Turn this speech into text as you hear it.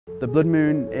The blood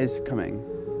moon is coming.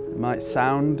 It might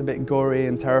sound a bit gory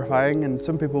and terrifying, and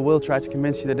some people will try to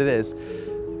convince you that it is,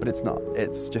 but it's not.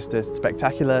 It's just a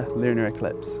spectacular lunar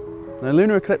eclipse. Now, a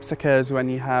lunar eclipse occurs when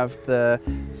you have the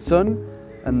sun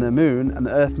and the moon, and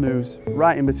the Earth moves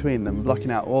right in between them, blocking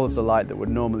out all of the light that would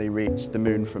normally reach the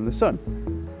moon from the sun.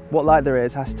 What light there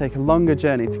is has to take a longer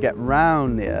journey to get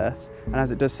round the Earth, and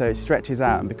as it does so, it stretches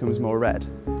out and becomes more red.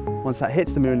 Once that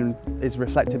hits the moon and is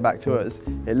reflected back to us,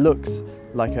 it looks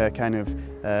like a kind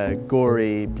of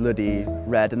gory, bloody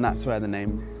red, and that's where the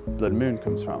name blood moon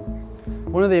comes from.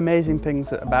 One of the amazing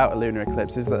things about a lunar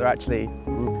eclipse is that they're actually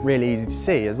really easy to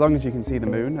see. As long as you can see the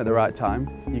moon at the right time,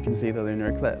 you can see the lunar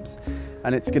eclipse.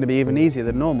 And it's going to be even easier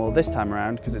than normal this time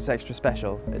around because it's extra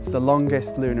special. It's the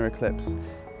longest lunar eclipse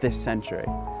this century.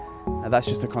 And that's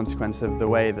just a consequence of the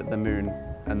way that the moon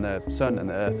and the sun and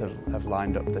the Earth have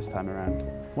lined up this time around.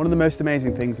 One of the most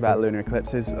amazing things about lunar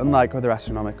eclipses, unlike other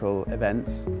astronomical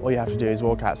events, all you have to do is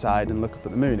walk outside and look up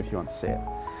at the moon if you want to see it.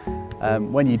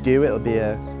 When you do, it'll be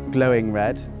a glowing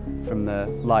red from the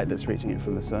light that's reaching it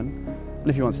from the sun. And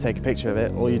if you want to take a picture of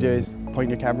it, all you do is point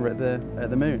your camera at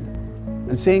the moon.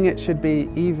 And seeing it should be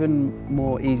even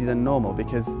more easy than normal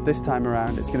because this time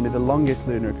around it's going to be the longest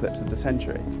lunar eclipse of the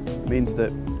century. It means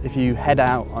that if you head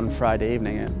out on Friday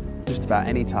evening at just about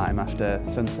any time after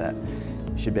sunset,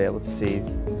 you should be able to see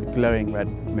the glowing red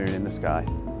moon in the sky.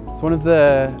 So one of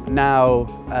the now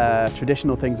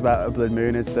traditional things about a blood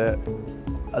moon is that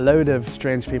a load of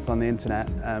strange people on the internet,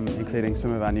 including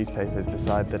some of our newspapers,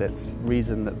 decide that it's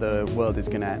reason that the world is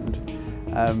going to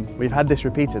end. We've had this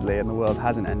repeatedly and the world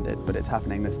hasn't ended, but it's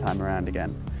happening this time around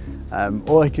again.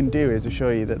 All I can do is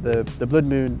assure you that the blood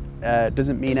moon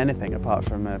doesn't mean anything apart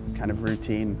from a kind of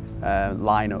routine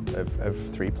lineup of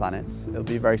 3 planets. It'll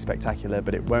be very spectacular,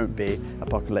 but it won't be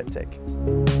apocalyptic.